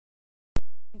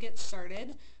get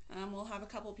started. We'll have a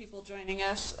couple people joining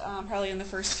us probably in the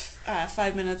first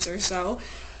 5 minutes or so.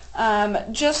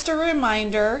 Just a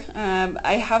reminder,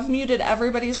 I have muted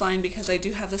everybody's line because I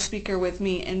do have the speaker with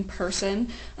me in person,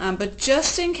 but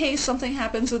just in case something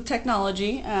happens with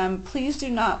technology, please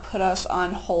do not put us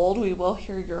on hold. We will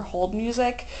hear your hold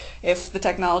music if the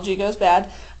technology goes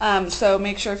bad, so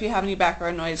make sure if you have any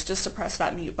background noise just to press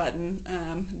that mute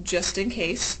button just in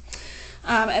case.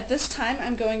 At this time,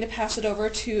 I'm going to pass it over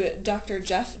to Dr.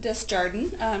 Jeff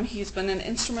DesJardin. He's been an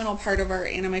instrumental part of our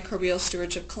Antimicrobial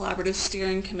Stewardship Collaborative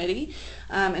Steering Committee,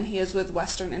 and he is with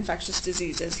Western Infectious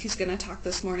Diseases. He's going to talk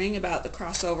this morning about the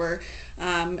crossover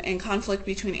and conflict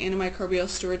between antimicrobial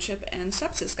stewardship and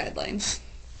sepsis guidelines.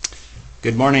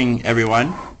 Good morning,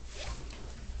 everyone.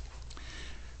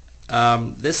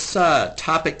 This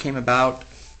topic came about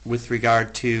with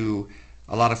regard to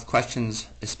a lot of questions,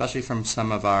 especially from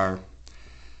some of our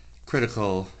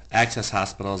critical access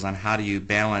hospitals, on how do you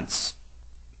balance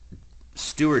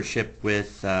stewardship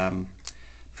with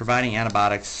providing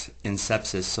antibiotics in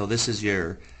sepsis. So this is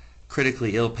your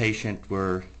critically ill patient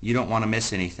where you don't want to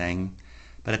miss anything,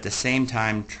 but at the same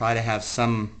time try to have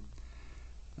some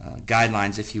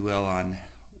guidelines, if you will, on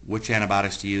which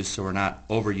antibiotics to use so we're not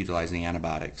overutilizing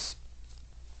antibiotics.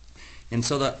 And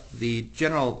so the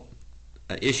general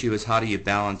issue is, how do you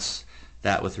balance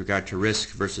that with regard to risk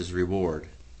versus reward?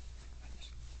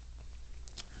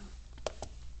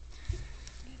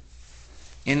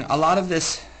 In a lot of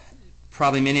this,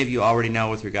 probably many of you already know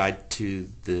with regard to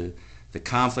the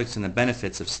conflicts and the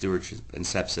benefits of stewardship and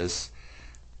sepsis.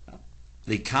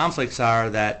 The conflicts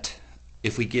are that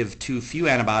if we give too few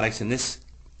antibiotics, and this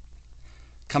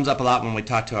comes up a lot when we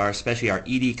talk to especially our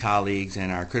ED colleagues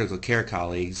and our critical care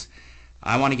colleagues,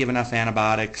 I want to give enough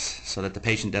antibiotics so that the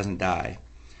patient doesn't die.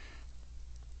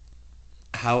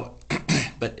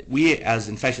 But we as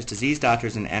infectious disease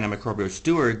doctors and antimicrobial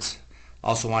stewards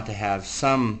also want to have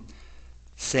some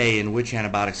say in which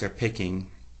antibiotics they're picking.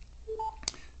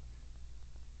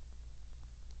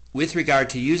 With regard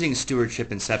to using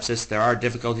stewardship in sepsis, there are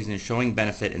difficulties in showing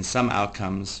benefit in some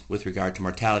outcomes with regard to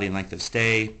mortality and length of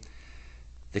stay.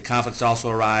 The conflicts also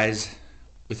arise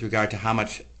with regard to how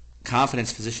much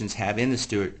confidence physicians have in the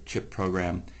stewardship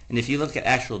program. And if you look at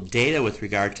actual data with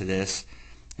regard to this,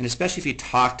 and especially if you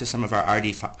talk to some of our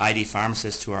ID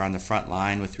pharmacists who are on the front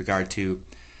line with regard to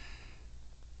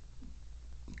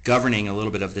governing a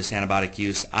little bit of this antibiotic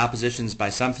use, oppositions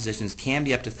by some physicians can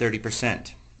be up to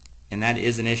 30%. And that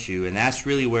is an issue, and that's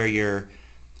really where your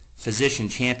physician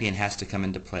champion has to come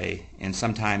into play, and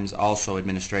sometimes also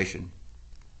administration.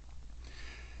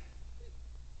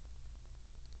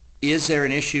 Is there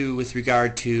an issue with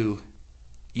regard to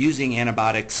using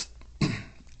antibiotics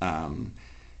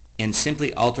and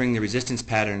simply altering the resistance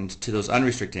patterns to those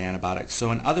unrestricted antibiotics?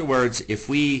 So in other words, if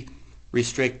we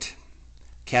restrict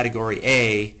category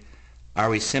A, are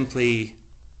we simply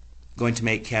going to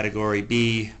make category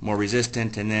B more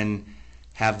resistant and then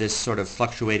have this sort of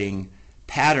fluctuating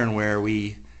pattern where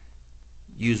we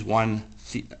use one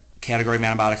category of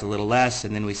antibiotic a little less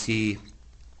and then we see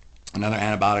another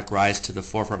antibiotic rise to the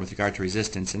forefront with regard to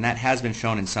resistance? And that has been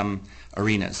shown in some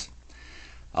arenas.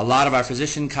 A lot of our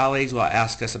physician colleagues will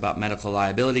ask us about medical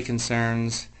liability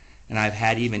concerns, and I've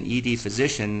had even ED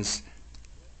physicians,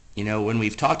 when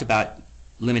we've talked about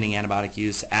limiting antibiotic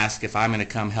use, ask if I'm going to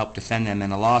come help defend them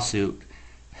in a lawsuit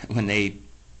when they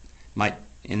might,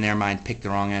 in their mind, pick the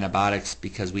wrong antibiotics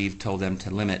because we've told them to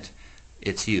limit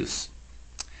its use.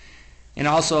 And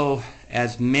also,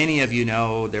 as many of you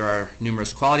know, there are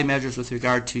numerous quality measures with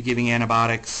regard to giving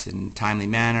antibiotics in a timely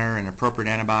manner and appropriate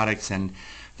antibiotics, and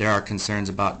there are concerns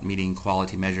about meeting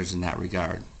quality measures in that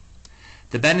regard.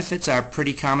 The benefits are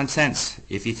pretty common sense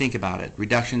if you think about it.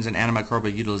 Reductions in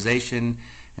antimicrobial utilization,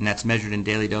 and that's measured in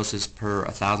daily doses per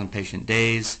 1,000 patient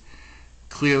days.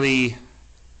 Clearly,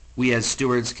 we as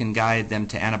stewards can guide them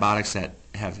to antibiotics that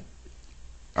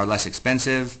are less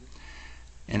expensive,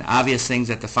 and obvious things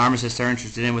that the pharmacists are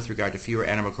interested in with regard to fewer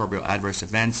antimicrobial adverse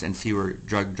events and fewer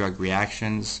drug-drug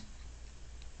reactions.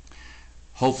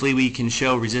 Hopefully we can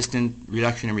show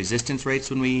reduction in resistance rates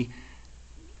when we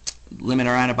limit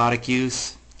our antibiotic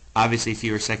use, obviously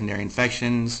fewer secondary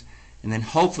infections, and then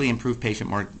hopefully improve patient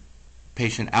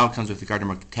outcomes with regard to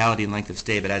mortality and length of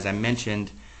stay. But as I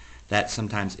mentioned, that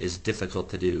sometimes is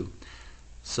difficult to do.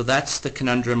 So that's the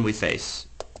conundrum we face.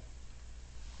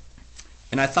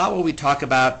 And I thought what we'd talk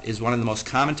about is one of the most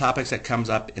common topics that comes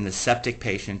up in the septic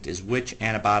patient is, which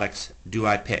antibiotics do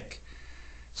I pick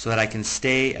so that I can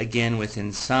stay again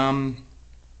within some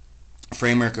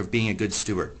framework of being a good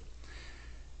steward.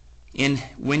 And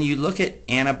when you look at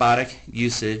antibiotic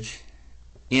usage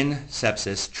in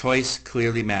sepsis, choice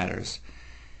clearly matters.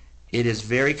 It is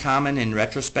very common in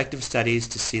retrospective studies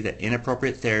to see that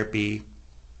inappropriate therapy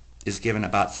is given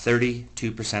about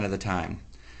 32% of the time.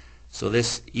 So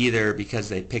this either because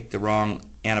they picked the wrong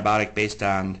antibiotic based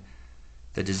on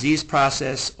the disease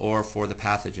process or for the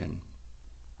pathogen.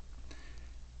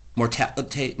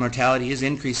 Mortality is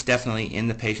increased definitely in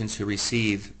the patients who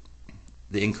receive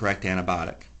the incorrect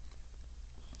antibiotic.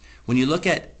 When you look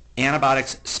at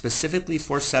antibiotics specifically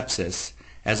for sepsis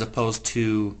as opposed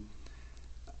to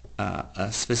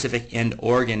a specific end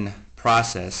organ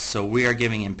process, so we are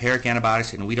giving empiric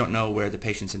antibiotics and we don't know where the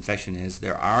patient's infection is,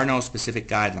 there are no specific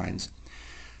guidelines.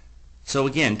 So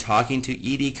again, talking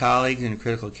to ED colleagues and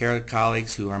critical care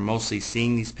colleagues who are mostly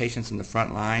seeing these patients in the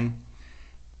front line,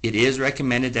 it is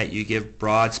recommended that you give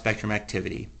broad spectrum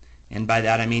activity. And by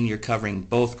that I mean you're covering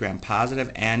both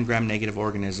gram-positive and gram-negative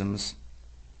organisms.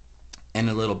 And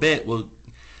in a little bit we'll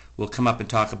come up and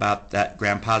talk about that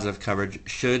gram-positive coverage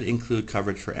should include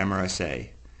coverage for MRSA.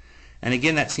 And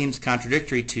again, that seems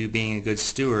contradictory to being a good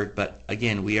steward, but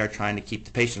again, we are trying to keep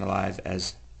the patient alive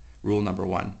as rule number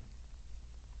one.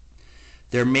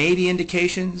 There may be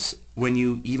indications when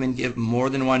you even give more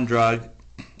than one drug.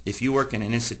 If you work in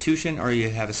an institution or you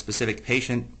have a specific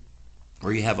patient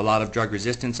or you have a lot of drug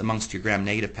resistance amongst your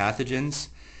gram-negative pathogens.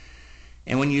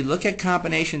 And when you look at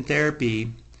combination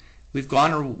therapy, we've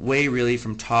gone away really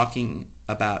from talking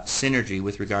about synergy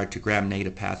with regard to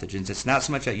gram-negative pathogens. It's not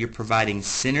so much that you're providing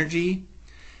synergy,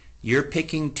 you're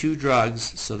picking two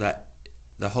drugs so that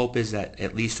the hope is that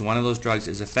at least one of those drugs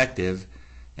is effective,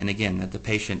 and again, that the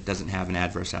patient doesn't have an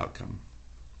adverse outcome.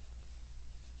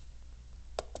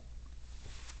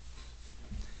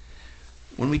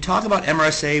 When we talk about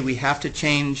MRSA, we have to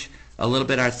change a little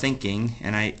bit our thinking,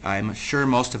 and I'm sure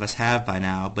most of us have by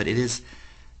now, but it is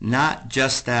not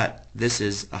just that this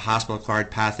is a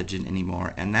hospital-acquired pathogen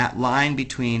anymore, and that line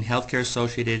between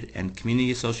healthcare-associated and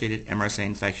community-associated MRSA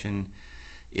infection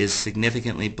is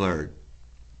significantly blurred.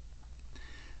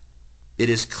 It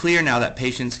is clear now that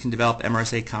patients can develop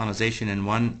MRSA colonization in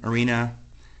one arena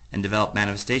and develop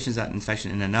manifestations of that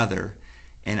infection in another,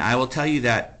 and I will tell you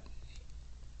that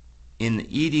in the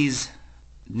EDs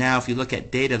now, if you look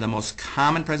at data, the most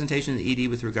common presentation of the ED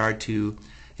with regard to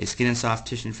a skin and soft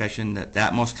tissue infection,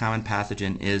 that most common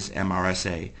pathogen is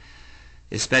MRSA,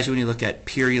 especially when you look at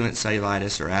purulent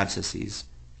cellulitis or abscesses.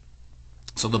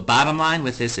 So the bottom line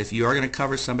with this, if you are going to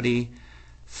cover somebody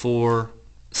for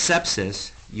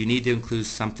sepsis, you need to include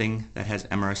something that has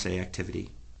MRSA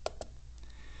activity.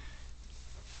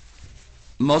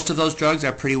 Most of those drugs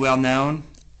are pretty well known.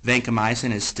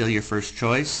 Vancomycin is still your first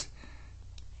choice.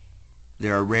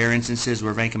 There are rare instances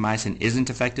where vancomycin isn't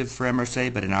effective for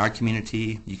MRSA, but in our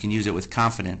community you can use it with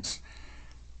confidence.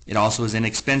 It also is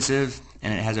inexpensive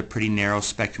and it has a pretty narrow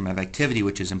spectrum of activity,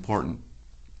 which is important.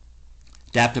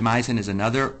 Daptomycin is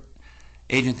another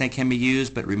agent that can be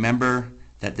used, but remember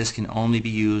that this can only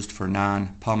be used for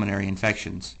non-pulmonary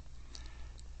infections.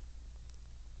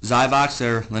 Zyvox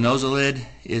or linezolid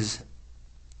is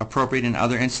appropriate in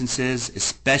other instances,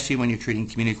 especially when you're treating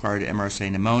community-acquired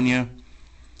MRSA pneumonia.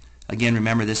 Again,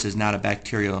 remember this is not a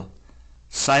bactericidal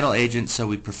agent, so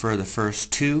we prefer the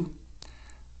first two.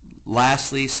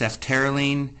 Lastly,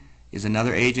 ceftaroline is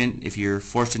another agent if you're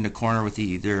forced into a corner with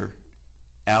either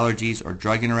allergies or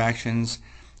drug interactions.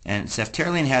 And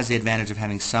ceftaroline has the advantage of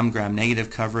having some gram-negative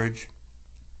coverage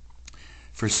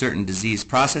for certain disease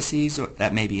processes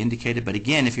that may be indicated. But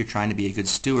again, if you're trying to be a good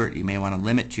steward, you may want to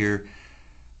limit your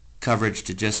coverage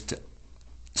to just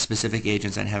specific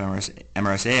agents that have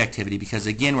MRSA activity, because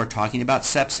again, we're talking about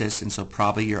sepsis, and so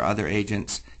probably your other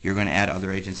agents, you're going to add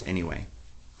other agents anyway.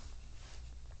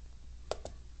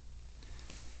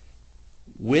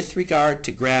 With regard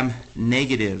to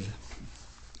gram-negative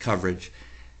coverage,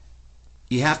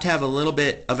 you have to have a little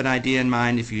bit of an idea in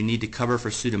mind if you need to cover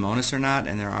for Pseudomonas or not,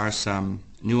 and there are some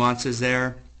nuances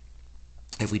there.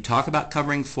 If we talk about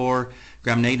covering for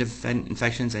gram-negative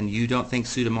infections and you don't think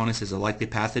Pseudomonas is a likely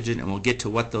pathogen, and we'll get to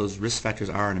what those risk factors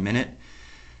are in a minute,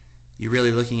 you're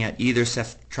really looking at either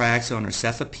ceftriaxone or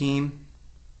cefepime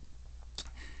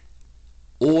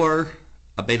or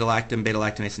a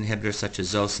beta-lactamase inhibitor such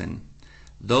as Zosyn.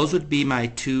 Those would be my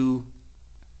two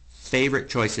favorite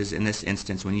choices in this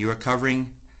instance when you are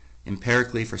covering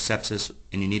empirically for sepsis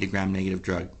and you need a gram-negative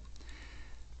drug.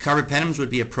 Carbapenems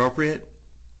would be appropriate,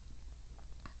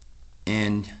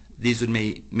 and these would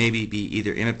maybe be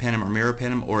either imipenem or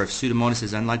meropenem, or if Pseudomonas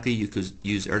is unlikely, you could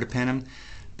use ertapenem.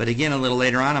 But again, a little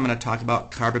later on, I'm going to talk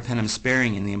about carbapenem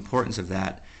sparing and the importance of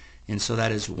that. And so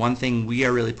that is one thing we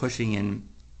are really pushing in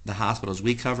the hospitals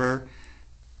we cover.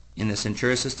 in the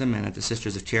Centura system and at the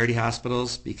Sisters of Charity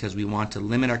hospitals because we want to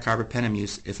limit our carbapenem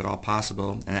use if at all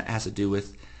possible, and that has to do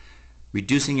with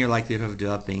reducing your likelihood of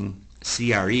developing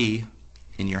CRE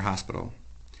in your hospital.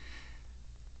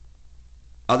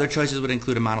 Other choices would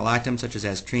include a monolactam such as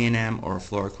aztreonam or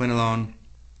fluoroquinolone.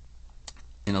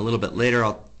 And a little bit later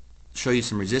I'll show you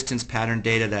some resistance pattern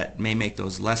data that may make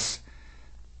those less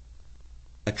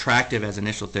attractive as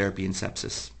initial therapy in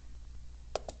sepsis.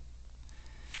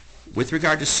 With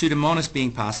regard to Pseudomonas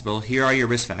being possible, here are your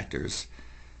risk factors.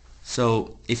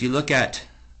 So if you look at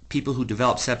people who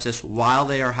develop sepsis while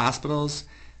they are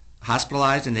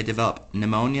hospitalized and they develop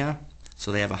pneumonia,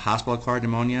 so they have a hospital-acquired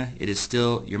pneumonia, it is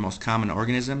still your most common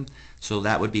organism, so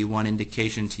that would be one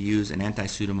indication to use an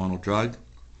anti-pseudomonal drug.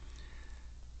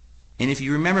 And if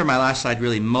you remember my last slide,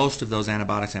 really most of those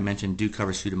antibiotics I mentioned do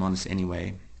cover Pseudomonas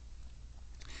anyway.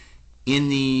 In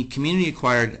the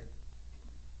community-acquired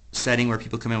setting where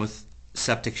people come in with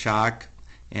septic shock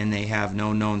and they have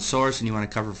no known source and you want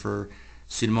to cover for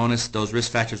Pseudomonas, those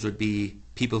risk factors would be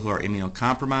people who are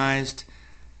immunocompromised,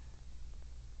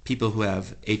 people who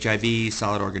have HIV,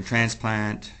 solid organ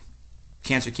transplant,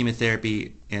 cancer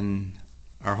chemotherapy, and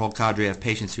our whole cadre of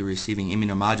patients who are receiving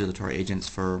immunomodulatory agents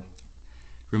for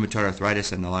rheumatoid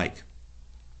arthritis and the like.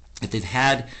 If they've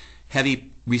had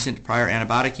heavy recent prior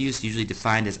antibiotic use, usually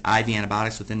defined as IV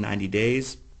antibiotics within 90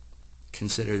 days,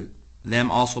 consider them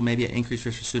also maybe an increased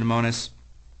risk for Pseudomonas,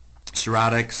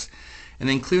 cirrhotics, and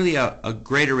then clearly a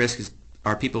greater risk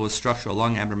are people with structural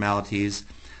lung abnormalities.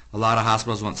 A lot of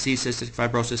hospitals won't see cystic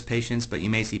fibrosis patients, but you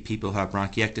may see people who have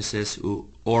bronchiectasis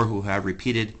or who have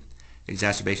repeated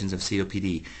exacerbations of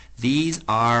COPD. These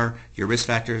are your risk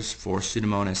factors for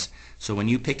Pseudomonas. So when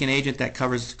you pick an agent that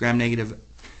covers gram-negative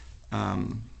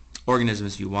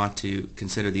organisms, you want to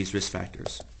consider these risk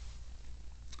factors.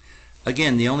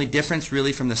 Again, the only difference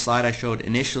really from the slide I showed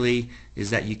initially is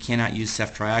that you cannot use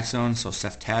ceftriaxone, so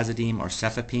ceftazidime or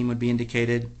cefepime would be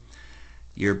indicated.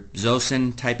 Your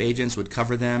Zosyn type agents would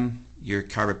cover them. Your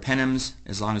carbapenems,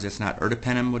 as long as it's not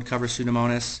ertapenem, would cover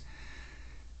Pseudomonas.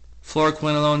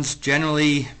 Fluoroquinolones,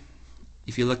 generally,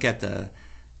 if you look at the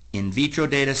in vitro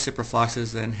data,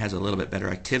 ciprofloxacin has a little bit better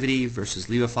activity versus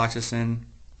levofloxacin.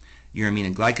 Your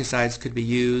aminoglycosides could be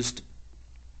used.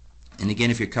 And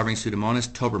again, if you're covering Pseudomonas,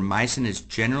 tobramycin is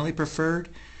generally preferred.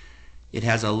 It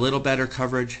has a little better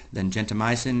coverage than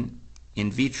gentamicin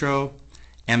in vitro.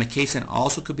 Amikacin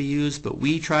also could be used, but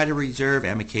we try to reserve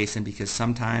amikacin because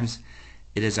sometimes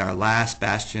it is our last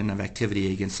bastion of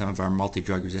activity against some of our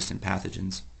multi-drug resistant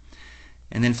pathogens.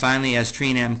 And then finally,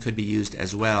 aztreonam could be used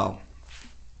as well.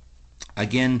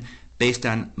 Again, based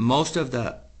on most of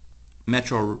the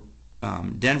metro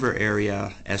Denver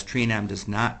area, aztreonam does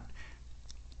not,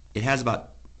 it has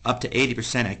about up to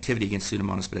 80% activity against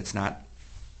Pseudomonas, but it's not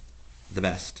the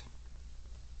best.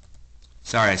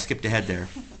 Sorry, I skipped ahead there.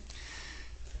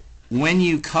 When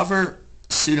you cover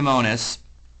Pseudomonas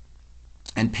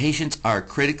and patients are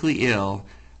critically ill,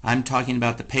 I'm talking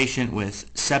about the patient with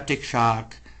septic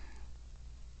shock,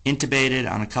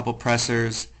 intubated on a couple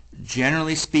pressors.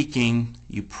 Generally speaking,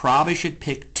 you probably should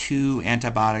pick 2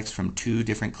 antibiotics from 2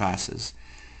 different classes.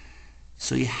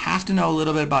 So you have to know a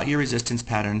little bit about your resistance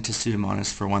pattern to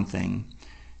Pseudomonas for one thing.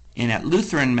 And at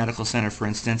Lutheran Medical Center, for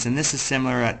instance, and this is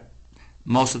similar at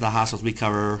most of the hospitals we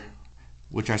cover,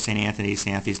 which are St. Anthony's,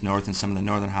 St. Anthony's North, and some of the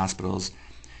northern hospitals,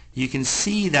 you can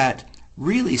see that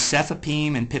really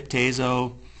cefepime and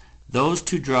piptazo, those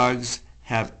 2 drugs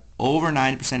have over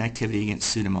 90% activity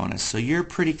against Pseudomonas. So you're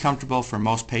pretty comfortable for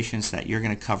most patients that you're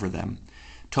going to cover them.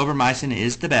 Tobramycin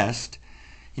is the best.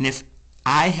 And if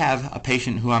I have a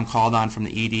patient who I'm called on from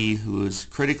the ED who is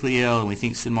critically ill and we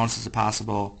think Pseudomonas is a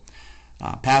possible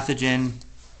pathogen,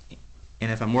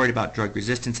 and if I'm worried about drug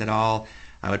resistance at all,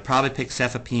 I would probably pick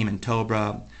cefepime and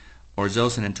Tobra or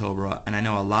Zosyn and Tobra. And I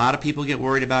know a lot of people get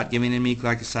worried about giving an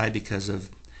aminoglycoside because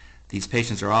of these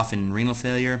patients are often in renal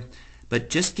failure. But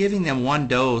just giving them 1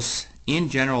 dose in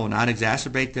general will not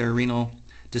exacerbate their renal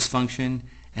dysfunction,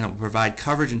 and it will provide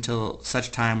coverage until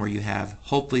such time where you have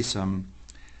hopefully some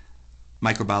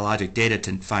microbiologic data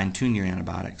to fine-tune your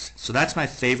antibiotics. So that's my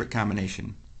favorite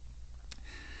combination.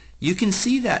 You can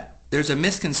see that there's a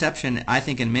misconception, I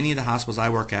think, in many of the hospitals I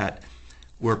work at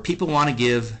where people want to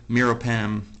give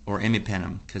meropenem or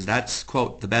imipenem because that's,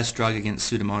 quote, the best drug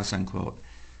against Pseudomonas, unquote.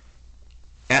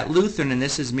 At Lutheran, and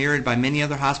this is mirrored by many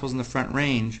other hospitals in the Front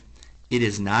Range, it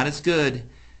is not as good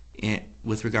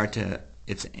with regard to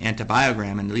its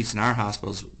antibiogram, and at least in our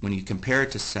hospitals, when you compare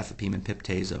it to cefepime and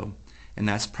piptazo, and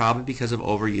that's probably because of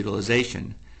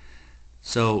overutilization.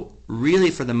 So really,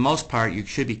 for the most part, you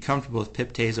should be comfortable with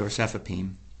piptazo or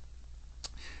cefepime.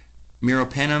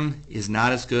 Meropenem is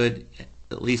not as good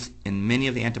at least in many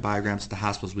of the antibiograms at the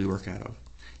hospitals we work out of.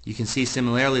 You can see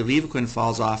similarly levaquin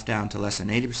falls off down to less than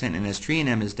 80% and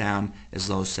aztreonam is down as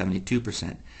low as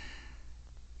 72%.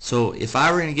 So if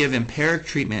I were going to give empiric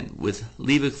treatment with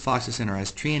levofloxacin or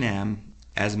aztreonam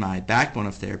as my backbone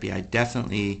of therapy, I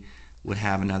definitely would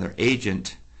have another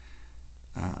agent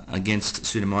against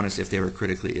Pseudomonas if they were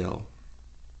critically ill.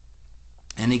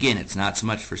 And again, it's not so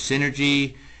much for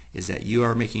synergy, is that you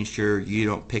are making sure you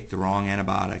don't pick the wrong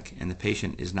antibiotic and the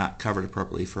patient is not covered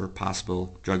appropriately for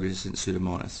possible drug-resistant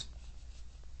Pseudomonas.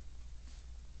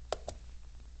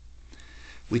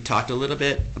 We talked a little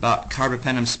bit about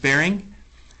carbapenem sparing,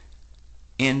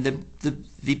 and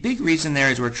the big reason there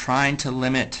is we're trying to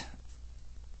limit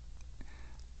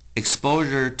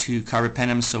exposure to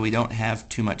carbapenem so we don't have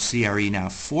too much CRE. Now,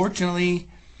 fortunately,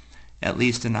 at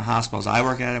least in the hospitals I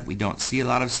work at, we don't see a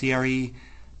lot of CRE,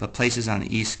 but places on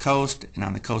the East Coast and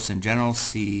on the coast in general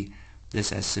see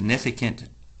this as a significant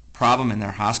problem in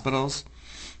their hospitals.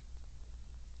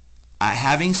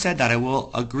 Having said that, I will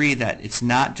agree that it's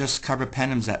not just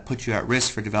carbapenems that put you at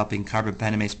risk for developing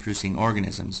carbapenemase-producing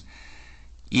organisms.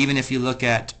 Even if you look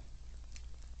at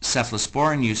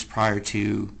cephalosporin use prior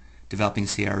to developing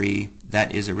CRE,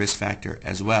 that is a risk factor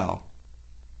as well.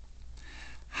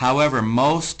 However,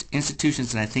 most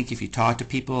institutions, and I think if you talk to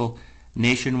people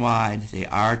nationwide, they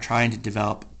are trying to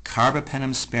develop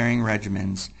carbapenem-sparing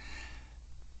regimens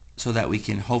so that we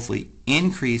can hopefully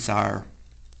increase our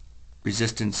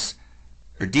resistance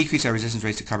or decrease our resistance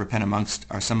rates to carbapenem amongst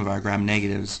some of our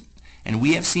gram-negatives. And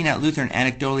we have seen at Lutheran,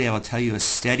 anecdotally, I will tell you, a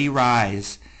steady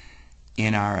rise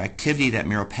in our activity that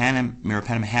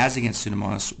meropenem has against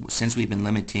Pseudomonas since we've been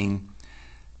limiting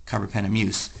carbapenem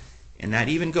use. And that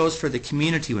even goes for the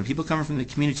community. When people come from the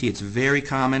community, it's very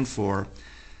common for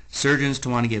surgeons to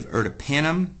want to give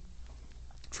ertapenem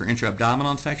for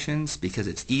intra-abdominal infections because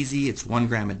it's easy, it's 1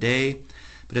 gram a day.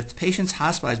 But if the patient's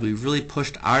hospitalized, we've really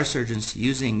pushed our surgeons to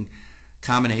using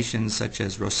combinations such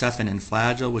as Rocephin and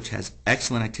Flagyl, which has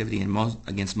excellent activity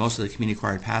against most of the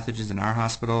community-acquired pathogens in our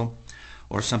hospital,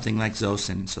 or something like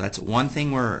Zosyn. So that's one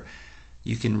thing where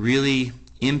you can really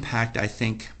impact, I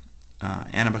think,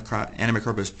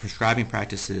 antimicrobial prescribing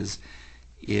practices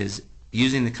is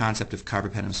using the concept of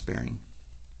carbapenem sparing.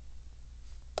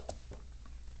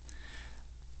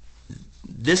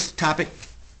 This topic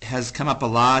has come up a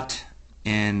lot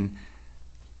in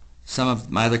some of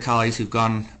my other colleagues who've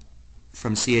gone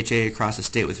from CHA across the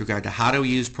state with regard to how do we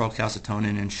use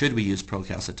procalcitonin and should we use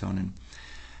procalcitonin.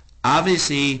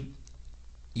 Obviously,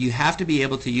 you have to be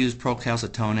able to use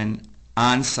procalcitonin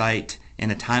on site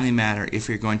in a timely manner if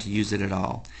you're going to use it at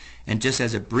all. And just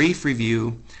as a brief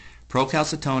review,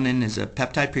 procalcitonin is a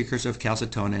peptide precursor of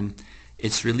calcitonin.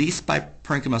 It's released by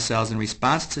parenchymal cells in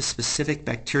response to specific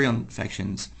bacterial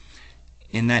infections,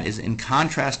 and that is in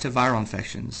contrast to viral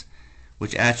infections,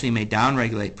 which actually may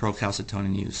downregulate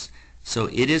procalcitonin use. So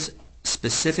it is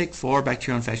specific for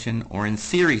bacterial infection, or in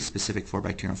theory specific for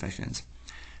bacterial infections.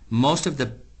 Most of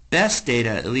the best data,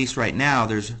 at least right now,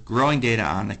 there's growing data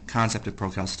on the concept of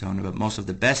procalcitonin, but most of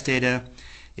the best data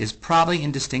is probably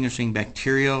in distinguishing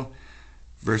bacterial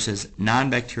versus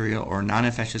non-bacterial or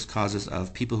non-infectious causes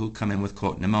of people who come in with,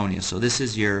 quote, pneumonia. So this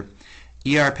is your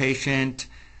ER patient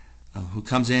who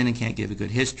comes in and can't give a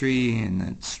good history, and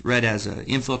it's read as an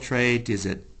infiltrate. Is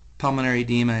it pulmonary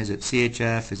edema? Is it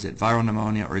CHF? Is it viral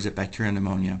pneumonia? Or is it bacterial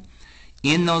pneumonia?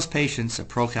 In those patients, a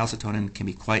procalcitonin can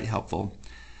be quite helpful.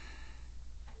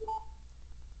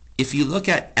 If you look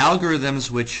at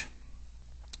algorithms which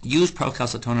use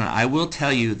procalcitonin, I will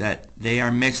tell you that they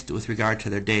are mixed with regard to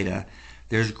their data.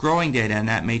 There's growing data, and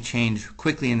that may change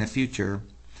quickly in the future.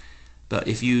 But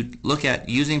if you look at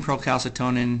using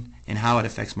procalcitonin and how it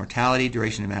affects mortality,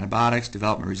 duration of antibiotics,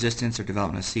 development resistance, or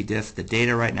development of C. diff, the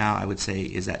data right now, I would say,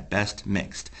 is at best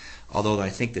mixed. Although I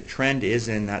think the trend is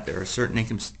in that there are certain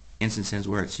instances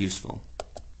where it's useful.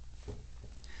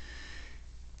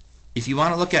 If you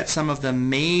want to look at some of the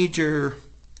major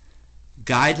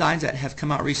guidelines that have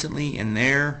come out recently in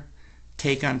their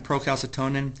take on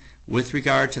procalcitonin with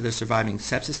regard to the Surviving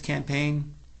Sepsis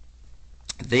campaign,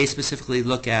 they specifically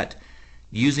look at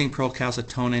using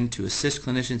procalcitonin to assist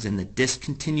clinicians in the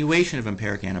discontinuation of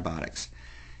empiric antibiotics.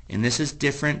 And this is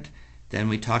different than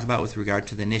we talk about with regard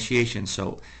to the initiation.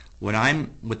 So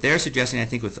what they're suggesting, I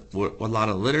think with what a lot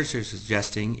of literature is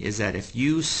suggesting, is that if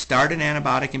you start an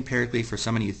antibiotic empirically for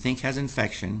someone you think has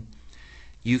infection,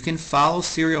 you can follow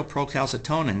serial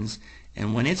procalcitonins,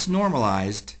 and when it's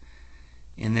normalized,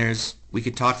 and we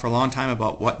could talk for a long time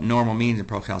about what normal means in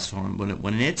procalcitonin.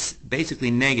 When it's basically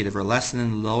negative or less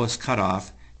than the lowest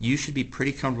cutoff, you should be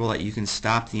pretty comfortable that you can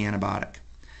stop the antibiotic.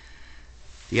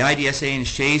 The IDSA and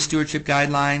SHAE stewardship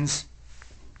guidelines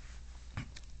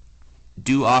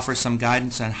do offer some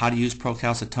guidance on how to use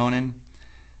procalcitonin.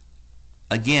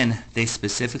 Again, they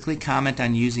specifically comment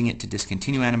on using it to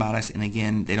discontinue antibiotics, and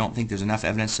again, they don't think there's enough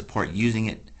evidence to support using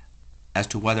it as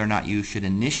to whether or not you should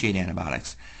initiate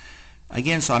antibiotics.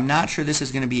 Again, so I'm not sure this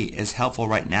is going to be as helpful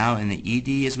right now in the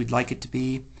ED as we'd like it to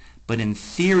be, but in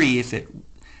theory, if it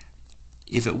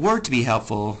were to be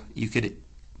helpful, you could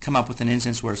come up with an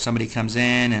instance where somebody comes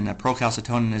in and a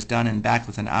procalcitonin is done and back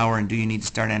within an hour, and do you need to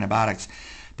start antibiotics?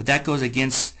 But that goes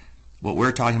against what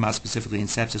we're talking about specifically in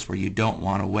sepsis, where you don't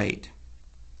want to wait.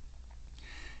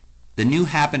 The new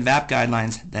HAP and VAP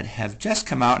guidelines that have just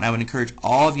come out, and I would encourage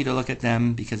all of you to look at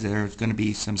them because there's going to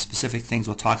be some specific things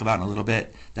we'll talk about in a little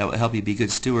bit that will help you be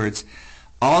good stewards,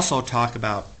 also talk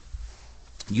about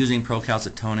using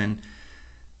procalcitonin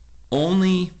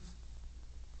only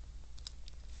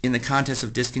in the context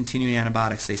of discontinuing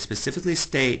antibiotics. They specifically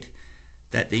state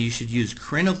that you should use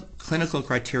clinical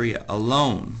criteria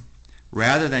alone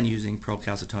rather than using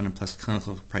procalcitonin plus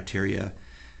clinical criteria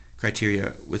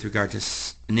with regard to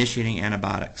initiating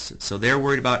antibiotics. So they're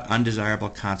worried about undesirable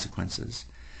consequences.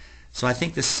 So I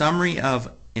think the summary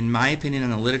of, in my opinion, in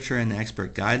the literature and the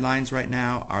expert guidelines right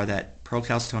now are that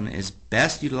procalcitonin is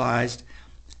best utilized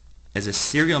as a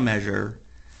serial measure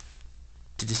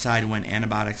to decide when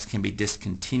antibiotics can be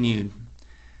discontinued.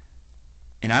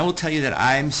 And I will tell you that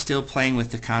I'm still playing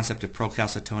with the concept of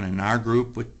procalcitonin in our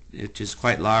group, which is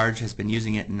quite large, has been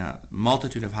using it in a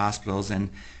multitude of hospitals, and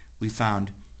we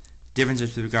found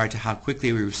differences with regard to how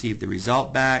quickly we received the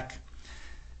result back.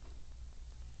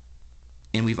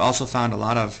 And we've also found a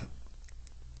lot of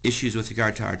issues with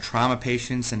regard to our trauma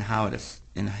patients and how if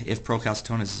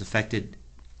procalcitonin is affected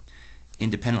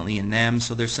independently in them.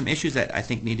 So there's some issues that I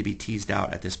think need to be teased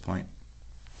out at this point.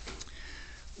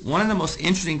 One of the most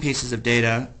interesting pieces of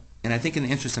data, and I think in the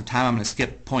interest of time I'm going to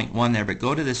skip point 1 there, but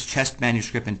go to this CHEST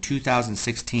manuscript in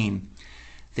 2016.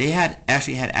 They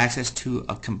actually had access to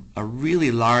a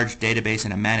really large database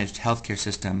in a managed healthcare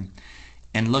system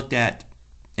and looked at,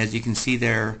 as you can see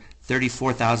there,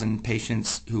 34,000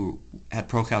 patients who had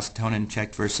procalcitonin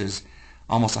checked versus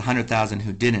almost 100,000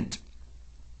 who didn't.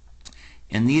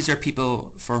 And these are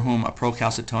people for whom a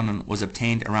procalcitonin was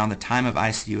obtained around the time of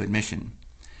ICU admission.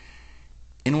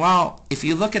 And while if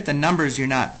you look at the numbers, you're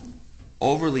not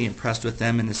overly impressed with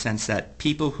them in the sense that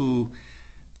people who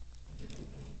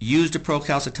used a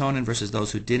procalcitonin versus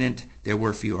those who didn't, there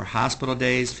were fewer hospital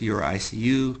days, fewer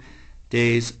ICU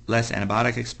days, less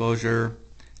antibiotic exposure,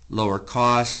 lower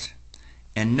cost,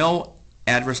 and no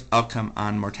adverse outcome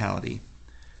on mortality.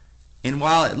 And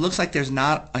while it looks like there's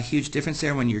not a huge difference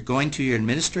there when you're going to your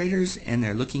administrators and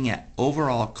they're looking at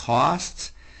overall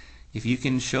costs, if you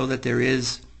can show that there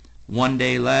is 1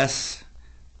 day less,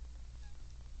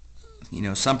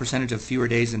 some percentage of fewer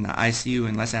days in the ICU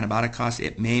and less antibiotic costs,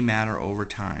 it may matter over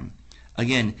time.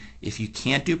 Again, if you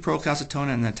can't do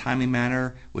procalcitonin in a timely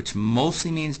manner, which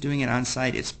mostly means doing it on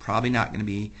site, it's probably not going to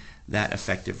be that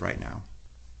effective right now.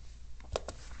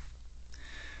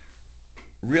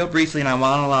 Real briefly, and I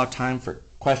want to allow time for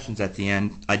questions at the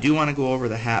end, I do want to go over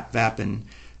the HAP and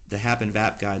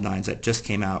VAP guidelines that just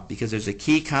came out because there's a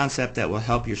key concept that will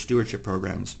help your stewardship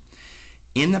programs.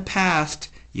 In the past,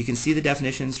 you can see the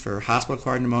definitions for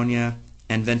hospital-acquired pneumonia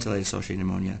and ventilator-associated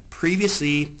pneumonia.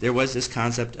 Previously, there was this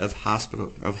concept of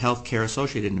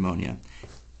healthcare-associated pneumonia,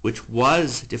 which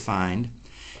was defined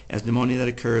as pneumonia that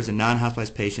occurs in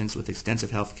non-hospitalized patients with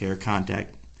extensive healthcare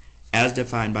contact, as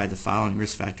defined by the following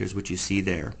risk factors, which you see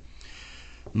there.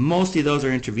 Mostly those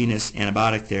are intravenous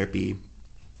antibiotic therapy,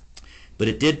 but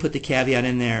it did put the caveat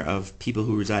in there of people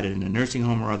who resided in a nursing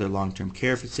home or other long-term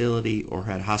care facility or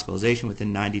had hospitalization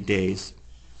within 90 days.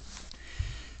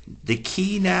 The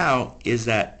key now is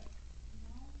that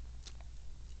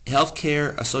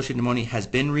healthcare-associated pneumonia has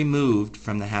been removed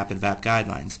from the HAP and VAP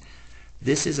guidelines.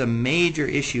 This is a major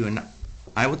issue, and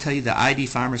I will tell you the ID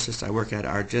pharmacists I work at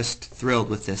are just thrilled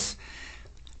with this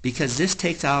because this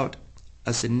takes out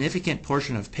a significant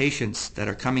portion of patients that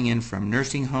are coming in from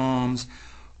nursing homes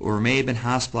or may have been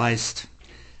hospitalized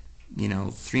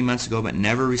 3 months ago but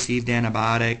never received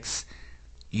antibiotics.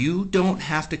 You don't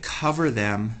have to cover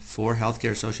them for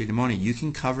healthcare-associated pneumonia. You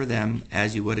can cover them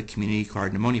as you would a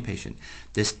community-acquired pneumonia patient.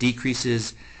 This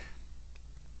decreases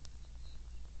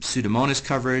Pseudomonas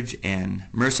coverage and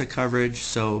MRSA coverage,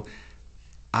 so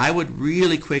I would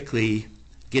really quickly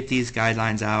get these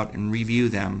guidelines out and review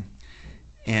them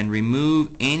and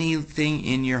remove anything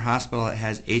in your hospital that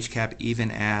has HCAP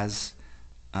even as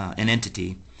an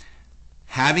entity.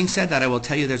 Having said that, I will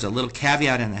tell you there's a little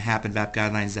caveat in the HAP and VAP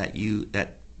guidelines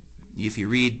that if you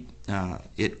read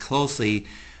it closely,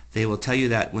 They will tell you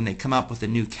that when they come up with the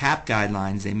new CAP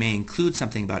guidelines, they may include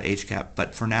something about HCAP,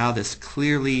 but for now this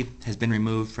clearly has been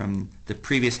removed from the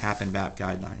previous HAP and VAP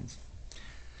guidelines.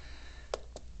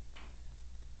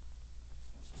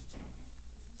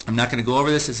 I'm not going to go over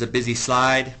this, it's a busy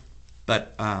slide,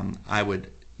 but I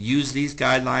would use these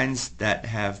guidelines that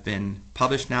have been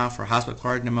published now for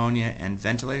hospital-acquired pneumonia and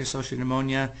ventilator-associated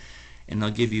pneumonia, and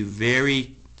they'll give you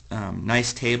very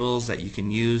nice tables that you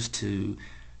can use to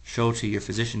show to your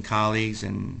physician colleagues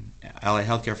and allied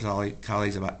healthcare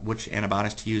colleagues about which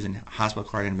antibiotics to use in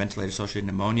hospital-acquired and ventilator-associated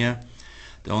pneumonia.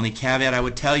 The only caveat I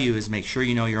would tell you is make sure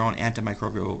you know your own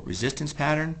antimicrobial resistance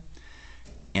pattern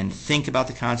and think about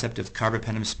the concept of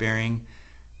carbapenem sparing.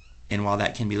 And while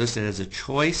that can be listed as a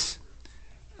choice,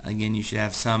 again, you should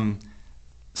have some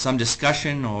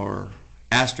discussion or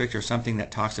asterisk or something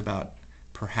that talks about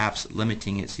perhaps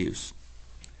limiting its use.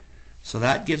 So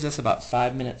that gives us about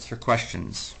 5 minutes for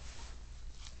questions.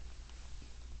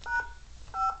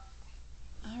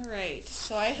 All right,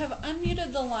 so I have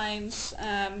unmuted the lines,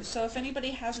 so if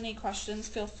anybody has any questions,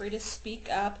 feel free to speak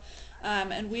up,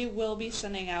 and we will be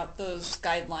sending out those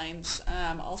guidelines.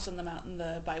 I'll send them out in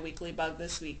the biweekly bug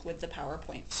this week with the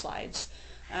PowerPoint slides.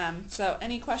 So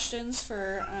any questions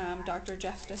for Dr.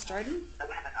 Jeff DesJardin?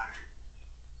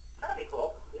 That'd be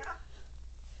cool. Yeah.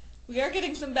 We are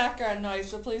getting some background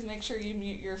noise, so please make sure you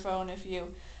mute your phone if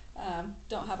you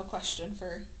don't have a question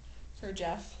for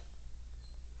Jeff.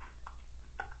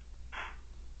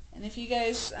 And if you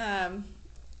guys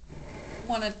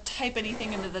want to type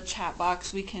anything into the chat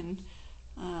box, we can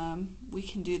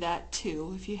do that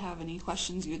too if you have any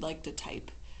questions you'd like to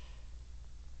type.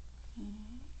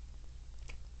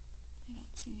 I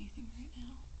don't see anything right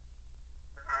now.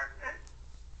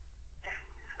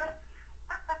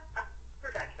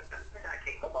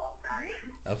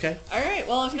 Okay. All right.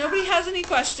 Well, if nobody has any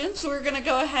questions, we're going to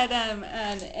go ahead and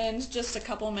end just a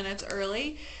couple minutes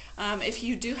early. If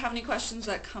you do have any questions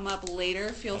that come up later,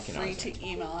 feel free to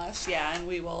email us. Yeah, and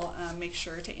we will make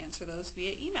sure to answer those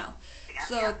via email.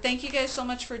 So thank you guys so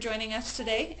much for joining us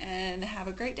today, and have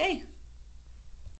a great day.